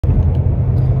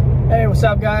what's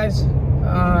up, guys?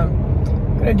 I'm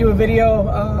gonna do a video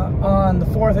on the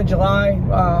 4th of July,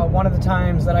 one of the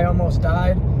times that I almost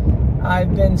died.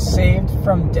 I've been saved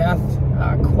from death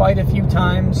quite a few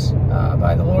times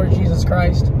by the Lord Jesus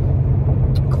Christ,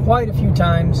 quite a few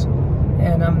times,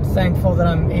 and I'm thankful that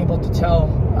I'm able to tell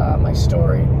my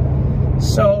story.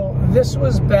 So this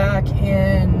was back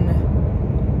in,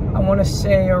 I want to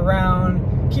say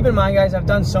around, keep in mind, guys, I've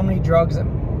done so many drugs that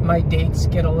my dates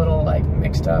get a little like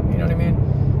mixed up, you know what I mean?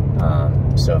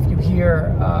 So if you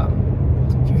hear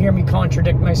me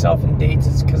contradict myself in dates,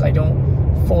 it's because I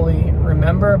don't fully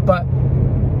remember. But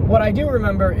what I do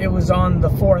remember, it was on the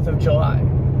 4th of July,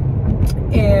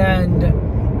 and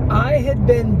I had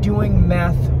been doing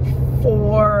meth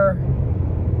for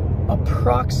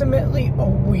approximately a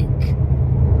week.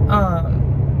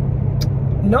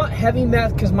 Not heavy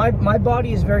meth, because my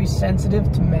body is very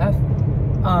sensitive to meth.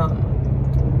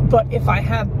 But if I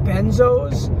have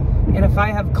benzos, and if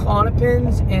I have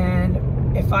klonopins, and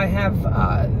if I have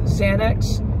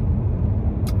Xanax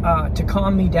to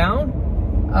calm me down,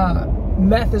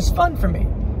 meth is fun for me.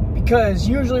 Because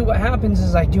usually what happens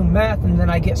is I do meth, and then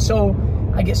I get so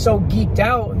geeked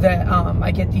out that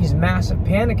I get these massive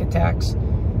panic attacks.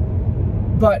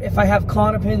 But if I have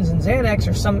klonopins and Xanax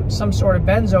or some sort of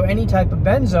benzo, any type of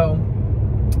benzo,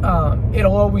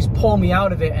 it'll always pull me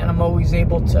out of it, and I'm always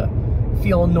able to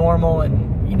feel normal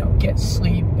and, you know, get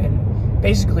sleep and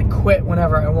basically quit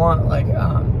whenever I want. Like,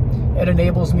 it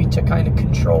enables me to kind of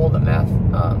control the meth,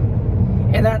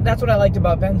 and that's what I liked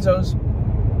about benzos.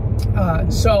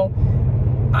 So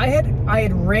I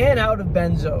had ran out of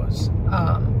benzos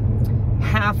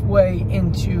halfway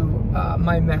into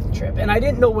my meth trip, and I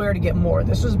didn't know where to get more.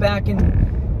 This was back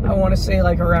in, I want to say,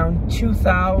 like around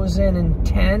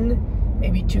 2010,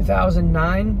 maybe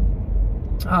 2009.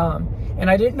 And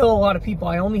I didn't know a lot of people.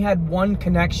 I only had one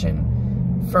connection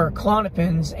for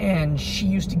klonopins, and she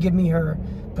used to give me her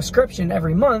prescription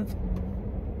every month.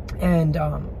 And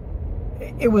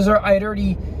it was, I had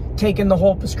already taken the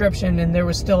whole prescription, and there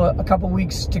was still a couple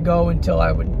weeks to go until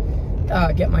I would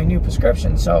get my new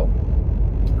prescription. So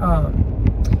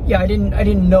yeah, I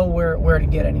didn't know where to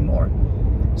get anymore.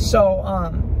 So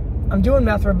I'm doing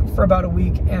meth for about a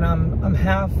week, and I'm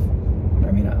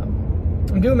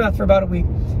doing meth for about a week.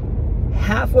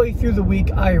 Halfway through the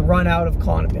week, I run out of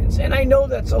klonopins, and I know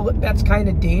that's kind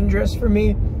of dangerous for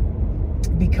me,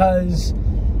 because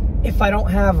if I don't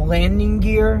have landing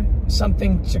gear,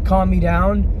 something to calm me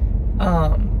down,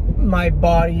 my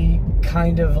body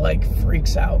kind of like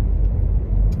freaks out.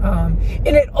 And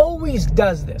it always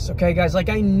does this, okay, guys? Like,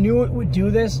 I knew it would do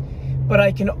this, but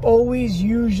I can always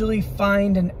usually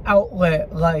find an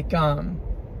outlet. Like,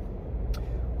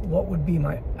 what would be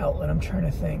my outlet? I'm trying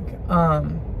to think.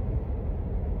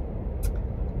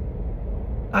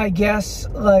 I guess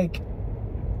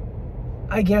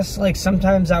like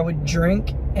sometimes I would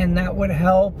drink, and that would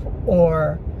help,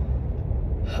 or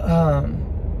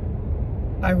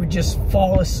I would just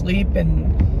fall asleep,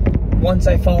 and once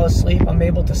I fall asleep, I'm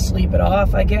able to sleep it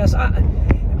off, I guess.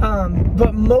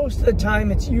 But most of the time,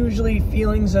 it's usually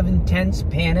feelings of intense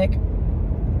panic,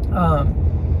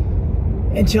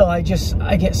 until I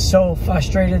get so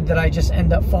frustrated that I just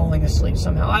end up falling asleep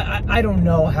somehow. I don't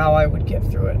know how I would get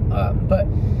through it,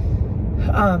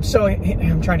 so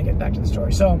I'm trying to get back to the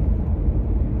story. So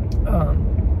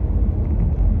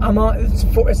it's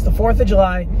the 4th of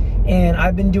July, and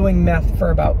I've been doing meth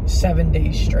for about 7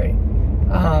 days straight.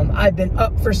 I've been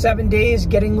up for 7 days,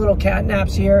 getting little cat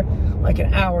naps here, like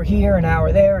an hour here, an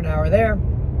hour there, an hour there,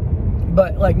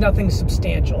 but like nothing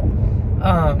substantial.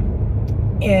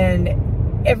 And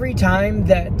every time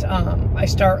that I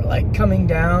start like coming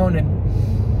down and,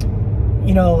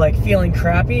 you know, like feeling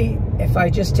crappy, if I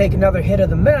just take another hit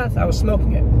of the meth, I was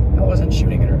smoking it, I wasn't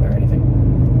shooting it or anything.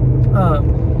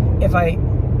 If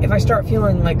I start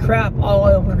feeling like crap, all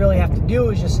I would really have to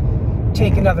do is just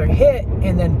take another hit,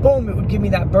 and then boom, it would give me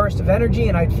that burst of energy,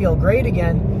 and I'd feel great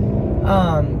again.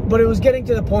 But it was getting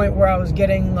to the point where I was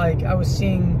getting like, I was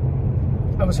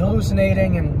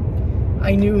hallucinating, and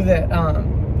I knew that,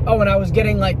 and I was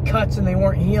getting like cuts, and they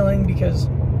weren't healing because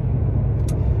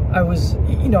I was,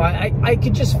 you know, I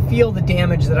could just feel the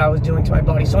damage that I was doing to my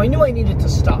body. So I knew I needed to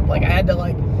stop. Like, I had to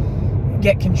like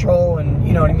get control and,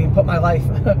 you know what I mean, put my life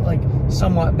like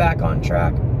somewhat back on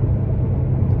track.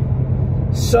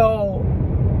 So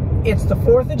it's the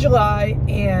 4th of July,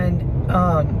 and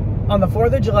on the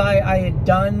 4th of July, I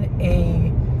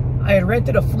had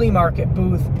rented a flea market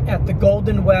booth at the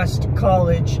Golden West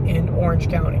College in Orange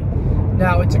County.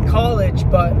 Now, it's a college,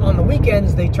 but on the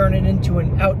weekends, they turn it into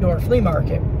an outdoor flea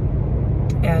market.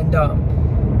 And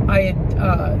I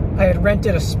had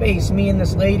rented a space. Me and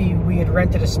this lady, we had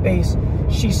rented a space.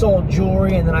 She sold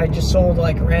jewelry, and then I just sold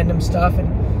like random stuff, and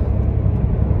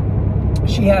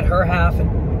she had her half and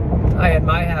I had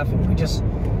my half, and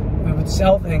we would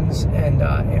sell things, and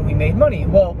we made money.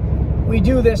 Well, we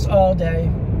do this all day.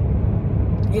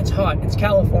 It's hot. It's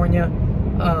California.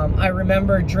 I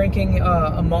remember drinking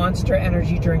a Monster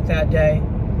energy drink that day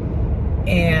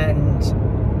and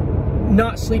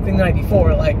not sleeping the night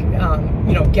before, like,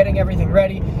 you know, getting everything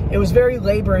ready. It was very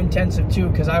labor intensive too,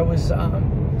 because I was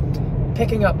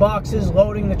picking up boxes,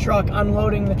 loading the truck,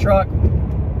 unloading the truck.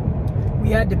 We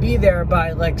had to be there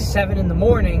by like 7 in the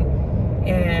morning,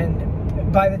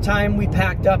 and by the time we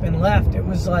packed up and left, it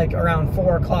was like around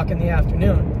 4 o'clock in the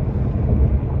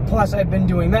afternoon. Plus, I'd been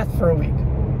doing meth for a week.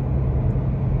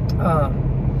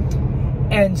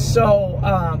 And so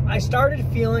I started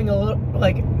feeling a little,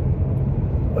 like,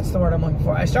 what's the word I'm looking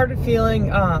for? I started feeling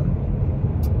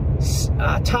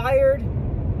tired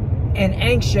and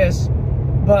anxious,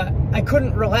 but I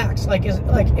couldn't relax. Like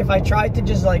if I tried to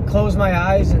just like close my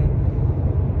eyes and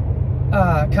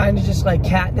kind of just like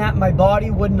catnap, my body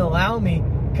wouldn't allow me,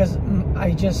 because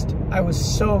I was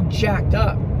so jacked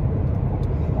up.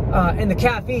 And the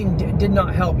caffeine did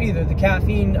not help either. The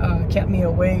caffeine kept me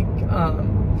awake.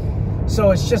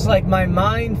 So it's just like my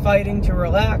mind fighting to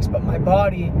relax, but my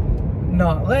body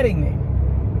not letting me.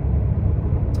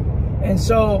 And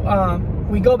so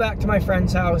we go back to my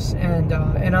friend's house, and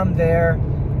I'm there,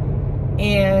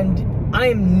 and I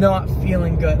am not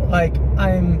feeling good. Like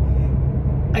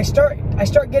I start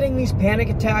getting these panic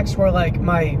attacks where like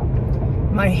my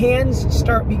hands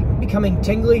start becoming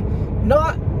tingly,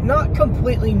 not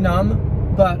completely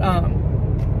numb, but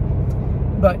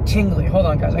tingly. Hold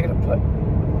on, guys. I gotta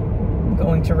I'm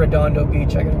going to Redondo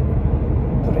Beach. I gotta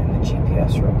put it in the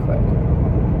GPS real quick.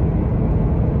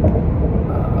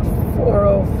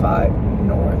 405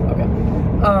 north. Okay.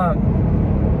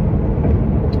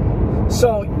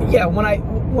 So yeah, when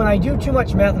I do too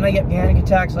much meth and I get panic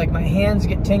attacks, like my hands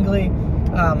get tingly,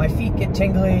 my feet get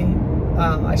tingly,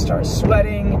 I start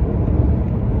sweating,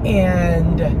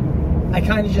 and I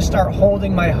kind of just start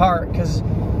holding my heart, because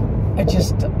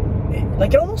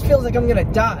it almost feels like I'm gonna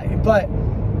die, but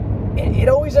it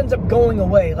always ends up going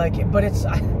away. But it's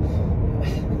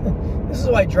this is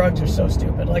why drugs are so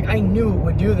stupid. Like, I knew it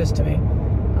would do this to me,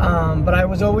 but I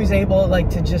was always able like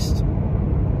to just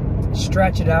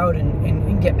stretch it out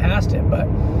and get past it. But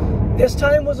this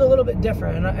time was a little bit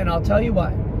different, and I'll tell you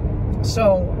why.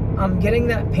 So I'm getting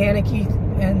that panicky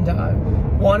and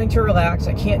wanting to relax.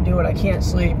 I can't do it. I can't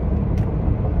sleep.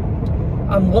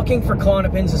 I'm looking for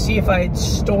klonopins to see if I had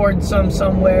stored some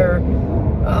somewhere,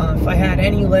 if I had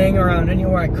any laying around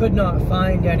anywhere. I could not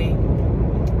find any.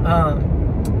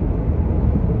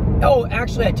 Oh,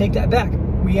 actually, I take that back.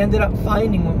 We ended up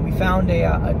finding one. We found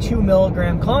a 2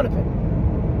 milligram klonopin.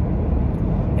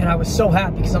 And I was so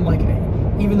happy, because I'm like,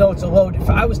 even though it's a low,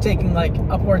 I was taking like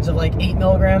upwards of like 8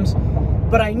 milligrams,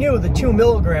 but I knew the 2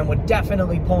 milligram would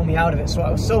definitely pull me out of it. So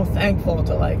I was so thankful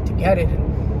to get it.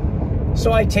 And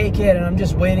so I take it, and I'm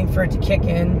just waiting for it to kick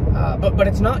in, but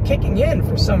it's not kicking in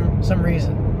for some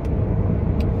reason.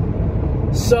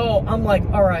 So I'm like,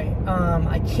 all right,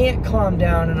 I can't calm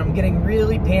down, and I'm getting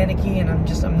really panicky, and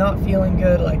I'm not feeling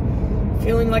good, like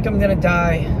feeling like I'm gonna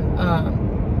die.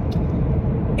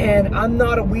 And I'm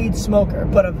not a weed smoker,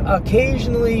 but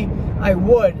occasionally I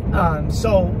would.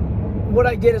 So what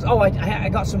I did is, I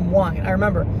got some wine. I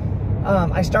remember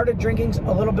I started drinking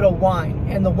a little bit of wine,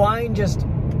 and the wine just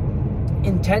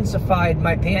intensified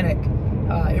my panic.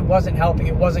 It wasn't helping.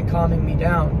 It wasn't calming me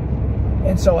down.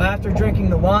 And so after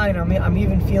drinking the wine, I'm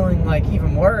even feeling like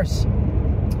even worse.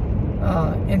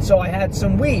 And so I had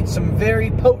some weed, some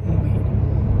very potent weed.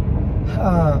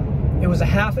 It was a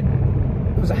half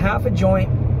a joint,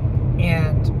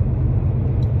 and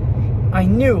I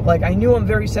knew I'm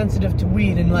very sensitive to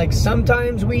weed, and like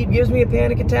sometimes weed gives me a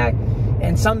panic attack,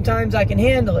 and sometimes I can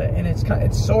handle it, and it's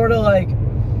sort of like,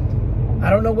 I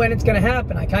don't know when it's gonna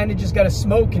happen. I kind of just gotta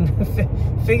smoke and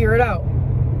figure it out.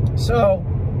 So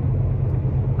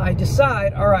I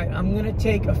decide, all right, I'm gonna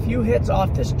take a few hits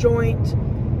off this joint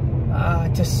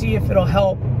to see if it'll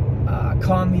help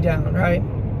calm me down, right?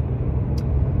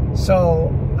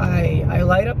 So I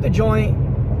light up the joint.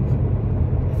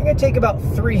 I think I take about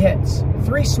 3 hits,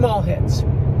 3 small hits.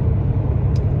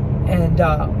 And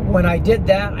when I did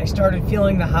that, I started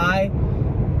feeling the high,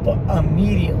 but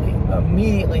immediately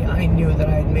I knew that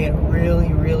I had made a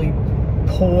really, really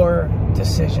poor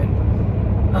decision.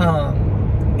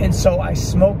 And so I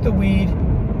smoke the weed,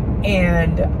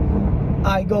 and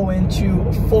I go into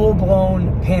a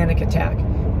full-blown panic attack.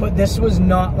 but this was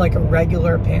not like a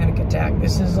regular panic attack.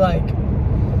 This is like,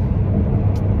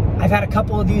 I've had a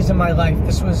couple of these in my life.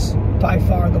 This was by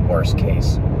far the worst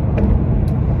case.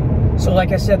 So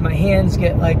like I said, my hands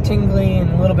get like tingly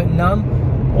and a little bit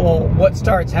numb. Well, what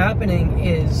starts happening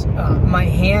is my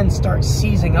hands start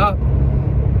seizing up,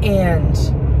 and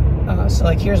so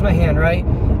like here's my hand, right?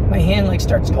 My hand like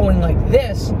starts going like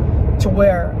this, to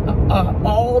where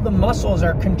all the muscles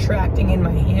are contracting in my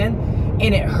hand,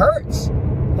 and it hurts.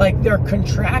 Like they're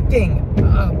contracting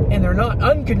and they're not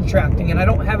uncontracting, and I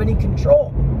don't have any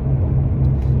control.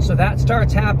 So that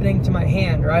starts happening to my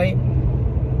hand, right?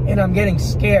 And I'm getting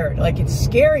scared. Like it's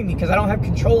scaring me because I don't have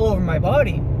control over my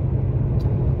body.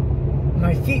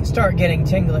 My feet start getting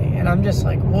tingly, and I'm just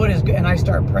like, what is good? And I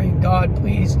start praying, God,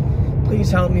 please,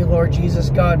 please help me, Lord Jesus.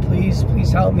 God, please,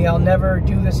 please help me. I'll never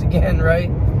do this again,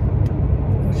 right?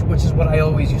 Which is what I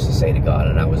always used to say to God,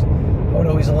 and I would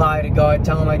always lie to God,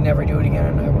 tell him I'd never do it again,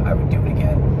 and I would do it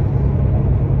again.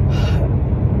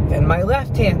 Then my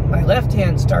left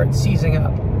hand starts seizing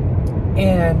up,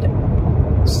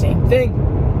 and same thing.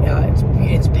 Yeah,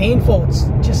 it's painful. It's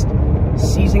just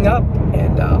seizing up,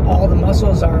 and all the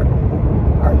muscles are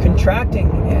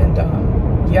contracting, and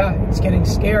yeah, it's getting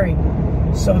scary.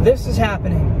 So this is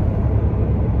happening.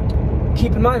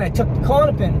 Keep in mind, I took the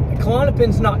klonopin. The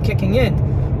klonopin's not kicking in.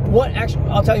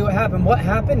 I'll tell you what happened. What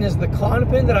happened is the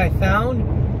klonopin that I found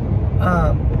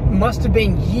must have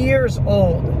been years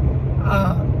old,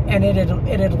 and it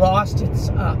had lost its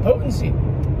potency.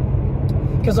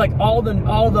 Because like all the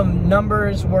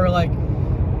numbers were like,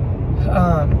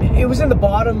 it was in the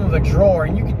bottom of a drawer,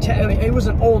 and you could tell it was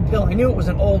an old pill. I knew it was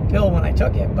an old pill when I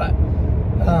took it, but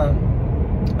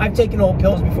I've taken old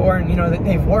pills before, and you know that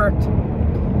they've worked.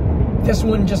 This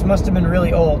one just must have been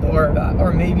really old,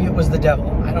 or maybe it was the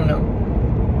devil. I don't know.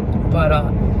 But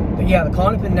yeah, the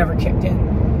klonopin never kicked in,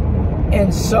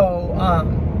 and so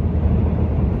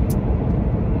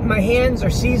my hands are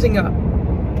seizing up.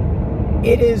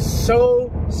 It is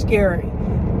so scary.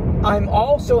 I'm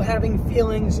also having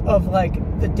feelings of like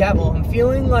the devil. I'm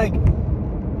feeling like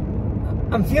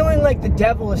the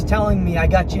devil is telling me, I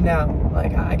got you now.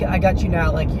 Like I got you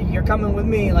now. Like you're coming with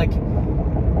me. Like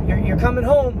you're coming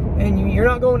home, and you're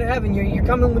not going to heaven. You're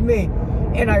coming with me.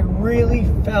 And I really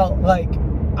felt like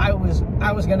I was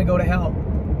gonna go to hell.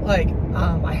 Like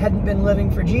I hadn't been living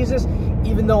for Jesus,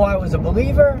 even though I was a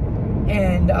believer.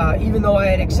 And even though I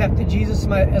had accepted Jesus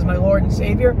as my Lord and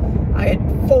Savior, I had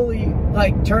fully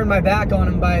like turned my back on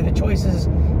him by the choices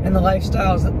and the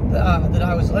lifestyles that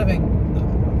I was living.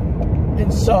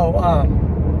 And so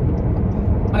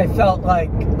I felt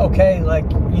like, okay, like,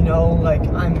 you know, like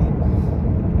I'm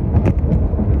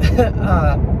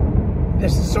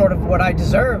this is sort of what I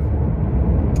deserve.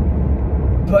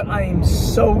 But I am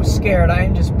so scared. I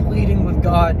am just pleading with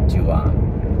God to I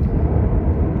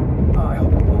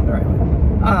hope I'm going the right way.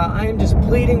 I am just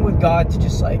pleading with God to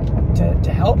just like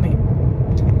to help me.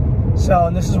 So,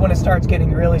 and this is when it starts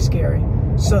getting really scary.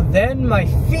 So then my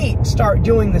feet start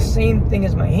doing the same thing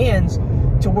as my hands,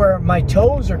 to where my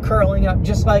toes are curling up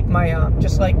just like my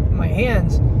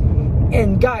hands.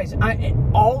 And guys,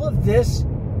 all of this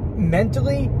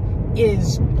mentally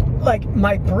is like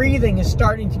my breathing is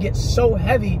starting to get so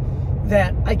heavy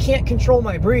that I can't control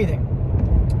my breathing.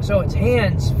 So it's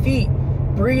hands, feet,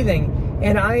 breathing,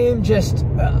 and I am just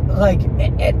like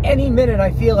at any minute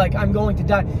I feel like I'm going to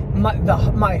die.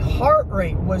 My heart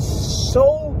rate was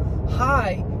so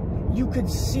high, you could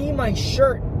see my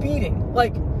shirt beating,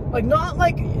 like not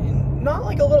like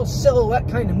a little silhouette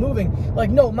kind of moving.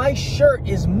 Like, no, my shirt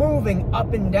is moving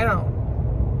up and down.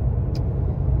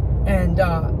 And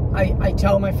I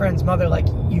tell my friend's mother, like,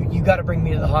 you got to bring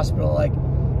me to the hospital. Like,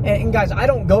 and guys, I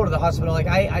don't go to the hospital. Like,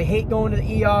 I hate going to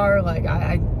the ER. Like,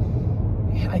 I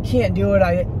can't do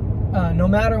it. No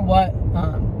matter what,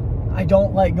 I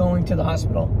don't like going to the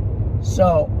hospital.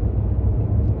 So,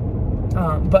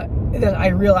 but then I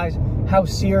realize how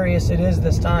serious it is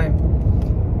this time.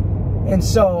 And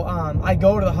so I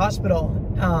go to the hospital,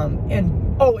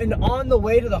 and on the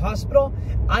way to the hospital,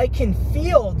 I can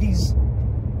feel these,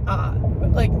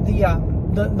 like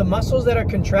the muscles that are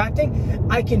contracting.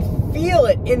 I can feel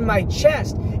it in my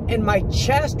chest, and my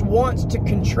chest wants to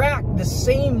contract the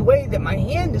same way that my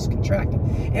hand is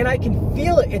contracting, and I can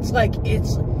feel it. It's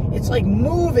like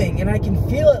moving, and I can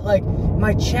feel it. Like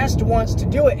my chest wants to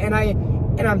do it, and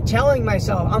I'm telling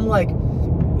myself, I'm like,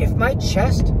 if my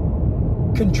chest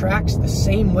contracts the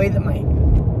same way that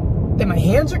my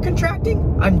hands are contracting,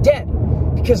 I'm dead,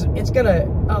 because it's gonna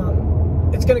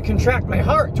contract my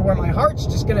heart to where my heart's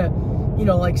just gonna, you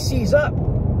know, like seize up.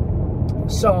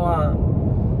 So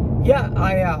yeah,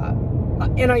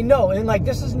 and I know, and like,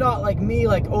 this is not like me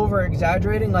like over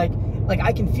exaggerating, like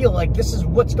I can feel like this is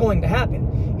what's going to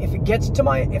happen. If it gets to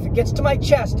my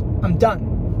chest, I'm done.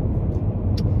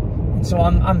 And so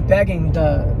I'm begging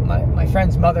my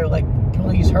friend's mother, like,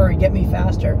 please hurry, get me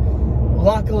faster.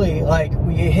 Luckily, like,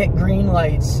 we hit green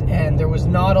lights and there was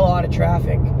not a lot of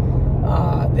traffic.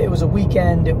 It was a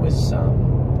weekend, it was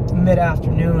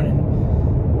mid-afternoon,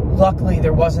 and luckily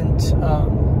there wasn't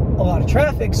a lot of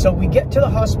traffic. So we get to the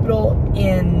hospital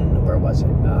in, where was it?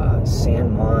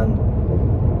 San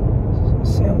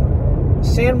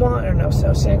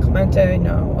Clemente,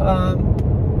 no.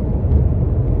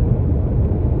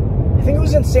 I think it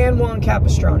was in San Juan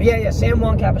Capistrano. Yeah, San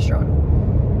Juan Capistrano.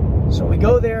 So we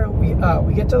go there, we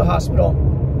get to the hospital,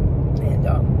 and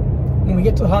when we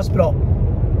get to the hospital,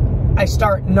 I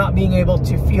start not being able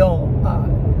to feel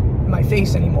my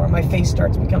face anymore. My face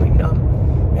starts becoming numb.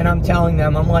 And I'm telling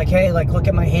them, I'm like, hey, like, look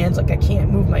at my hands, like, I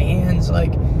can't move my hands,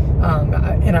 like,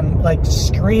 and I'm like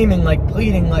screaming, like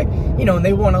pleading, like, you know, and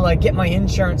they want to like get my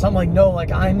insurance. I'm like, no,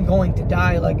 like, I'm going to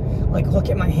die, like look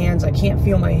at my hands, I can't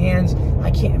feel my hands,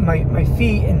 I can't, my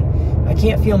feet, and I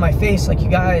can't feel my face, like, you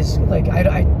guys, like,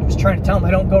 I was trying to tell them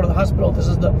I don't go to the hospital, this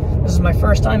is my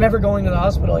first time ever going to the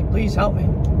hospital, like, please help me.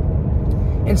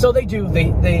 And so they do,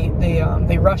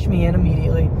 they rush me in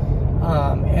immediately.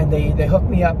 And they hook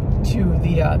me up to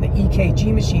the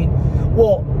EKG machine.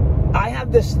 Well, I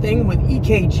have this thing with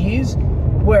EKGs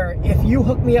where if you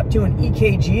hook me up to an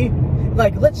EKG,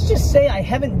 like, let's just say I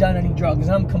haven't done any drugs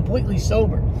and I'm completely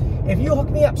sober. If you hook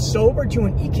me up sober to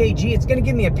an EKG, it's going to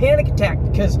give me a panic attack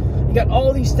because you got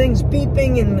all these things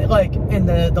beeping and like, and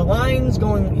the lines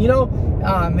going, you know,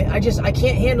 I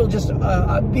can't handle just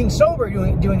being sober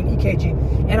doing an EKG.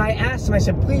 And I asked him, I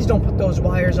said, please don't put those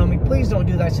wires on me. Please don't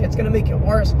do that. I said, it's going to make it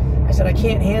worse. I said, I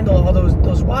can't handle all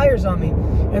those wires on me.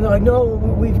 And they're like, no,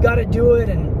 we've got to do it.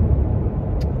 And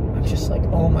I'm just like,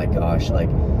 oh my gosh, like,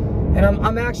 and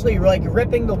I'm actually like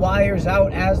ripping the wires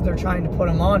out as they're trying to put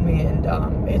them on me. And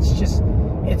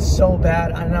it's so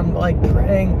bad. And I'm like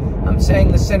praying, I'm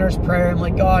saying the sinner's prayer. I'm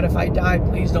like, God, if I die,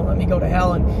 please don't let me go to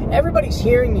hell. And everybody's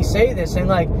hearing me say this, and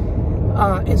like,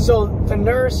 and so the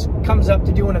nurse comes up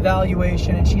to do an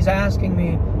evaluation, and she's asking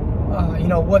me, you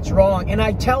know, what's wrong? And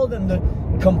I tell them the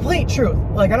complete truth.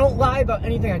 Like, I don't lie about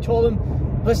anything. I told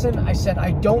them, listen, I said,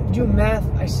 I don't do meth.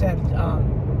 I said,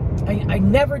 I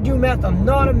never do meth. I'm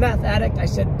not a meth addict. I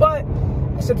said, but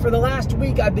I said, for the last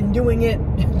week, I've been doing it.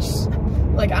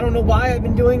 Like, I don't know why I've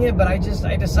been doing it, but I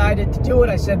decided to do it.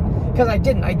 I said, because I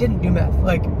didn't do meth.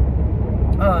 Like,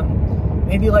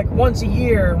 maybe like once a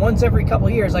year, once every couple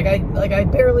of years. Like I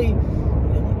barely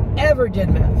ever did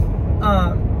meth.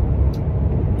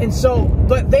 And so,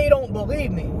 but they don't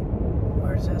believe me.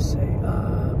 Where does that say?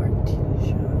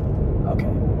 Okay.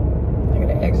 I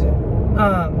gotta exit.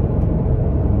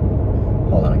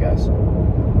 Hold on, guys.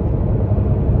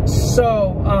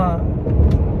 So,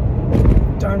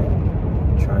 darn it.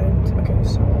 Trying to, okay,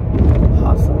 so,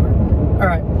 Hawthorne.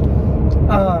 Alright.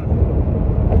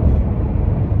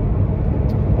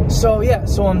 So, yeah,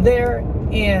 so I'm there,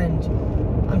 and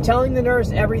I'm telling the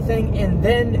nurse everything, and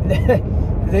then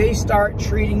they start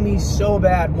treating me so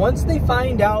bad. Once they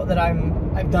find out that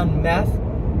I've done meth,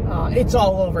 it's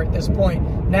all over at this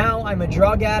point. Now I'm a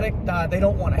drug addict. They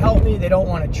don't want to help me. They don't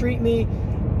want to treat me.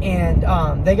 And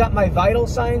they got my vital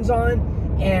signs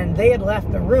on, and they had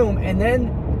left the room. And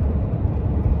then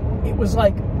it was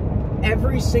like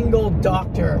every single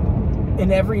doctor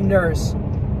and every nurse,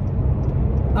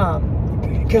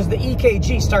 because the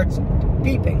EKG starts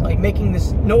beeping, like making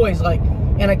this noise, like,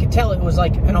 and I could tell it was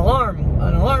like an alarm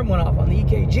went off on the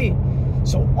EKG.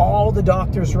 So all the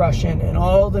doctors rush in, and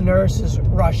all the nurses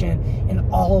rush in, and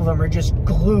all of them are just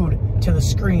glued to the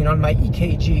screen on my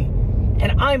EKG.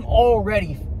 And I'm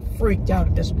already freaked out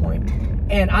at this point.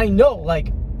 And I know,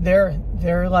 like, they're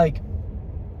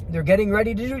getting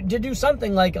ready to do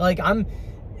something, like I'm,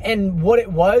 and what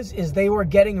it was is they were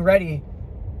getting ready,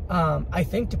 I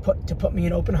think to put me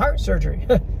in open heart surgery.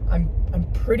 I'm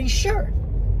pretty sure.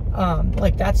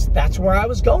 Like that's where I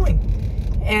was going.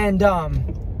 And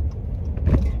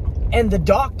the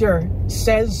doctor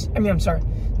says,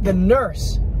 the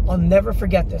nurse, I'll never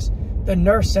forget this. The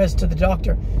nurse says to the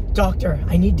doctor, "Doctor,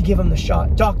 I need to give him the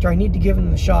shot. Doctor, I need to give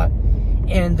him the shot."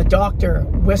 And the doctor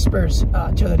whispers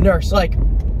to the nurse, like,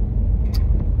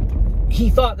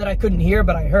 he thought that I couldn't hear,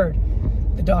 but I heard.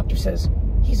 The doctor says,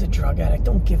 "He's a drug addict.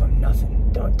 Don't give him nothing.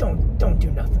 Don't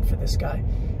do nothing for this guy."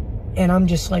 And I'm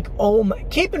just like, oh my,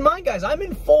 keep in mind, guys, I'm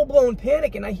in full-blown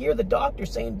panic, and I hear the doctor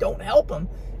saying, "Don't help him.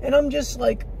 And I'm just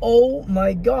like, oh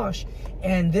my gosh.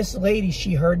 And this lady,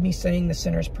 she heard me saying the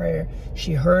sinner's prayer.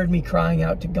 She heard me crying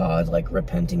out to God, like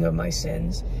repenting of my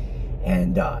sins.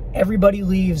 And everybody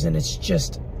leaves, and it's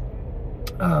just,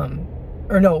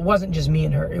 or no, it wasn't just me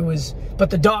and her. It was, but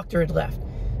the doctor had left.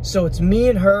 So it's me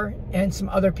and her and some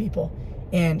other people.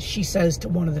 And she says to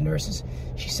one of the nurses,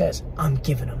 she says, I'm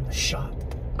giving him the shot.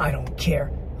 I don't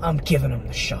care. I'm giving him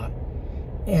the shot.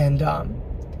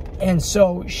 And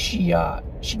so she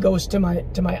goes to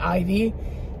my IV,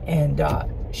 and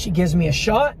she gives me a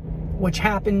shot, which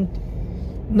happened.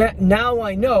 Now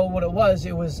I know what it was.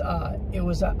 It was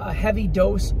a heavy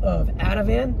dose of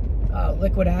Ativan,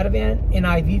 liquid Ativan in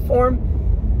IV form,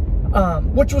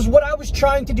 which was what I was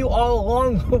trying to do all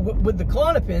along with the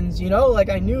klonopins. You know, like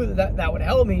I knew that would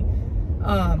help me.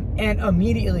 And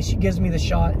immediately she gives me the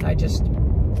shot, and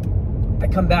I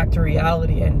come back to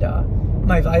reality, and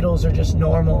my vitals are just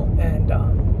normal. And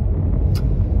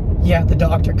yeah, the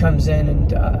doctor comes in,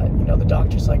 and you know, the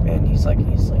doctor's like, man, he's like,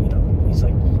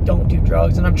 don't do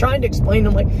drugs. And I'm trying to explain to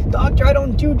him, like, doctor, I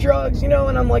don't do drugs, you know.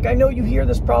 And I'm like, I know you hear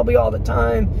this probably all the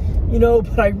time, you know,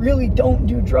 but I really don't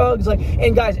do drugs. Like,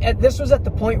 and guys, this was at the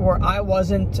point where I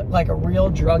wasn't like a real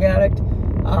drug addict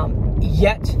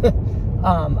yet.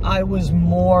 I was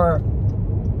more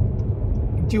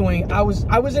doing, I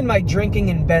was in my drinking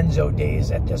and benzo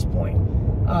days at this point.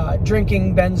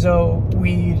 Drinking, benzo,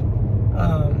 weed,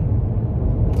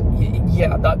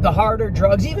 yeah, the harder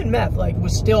drugs, even meth, like,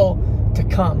 was still to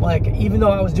come. Like, even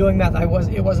though I was doing meth,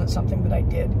 it wasn't something that I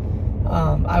did.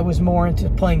 I was more into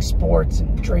playing sports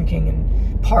and drinking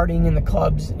and partying in the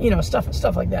clubs, you know,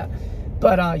 stuff like that.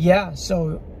 But yeah,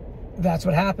 so that's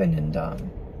what happened.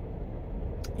 And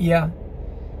yeah,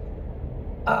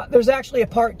 there's actually a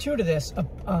part 2 to this,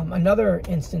 another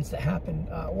instance that happened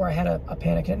where I had a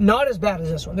panic attack. Not as bad as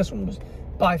this one. This one was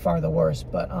by far the worst,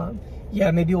 but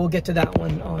yeah, maybe we'll get to that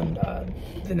one on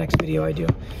the next video I do.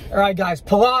 All right, guys,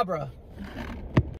 palabra.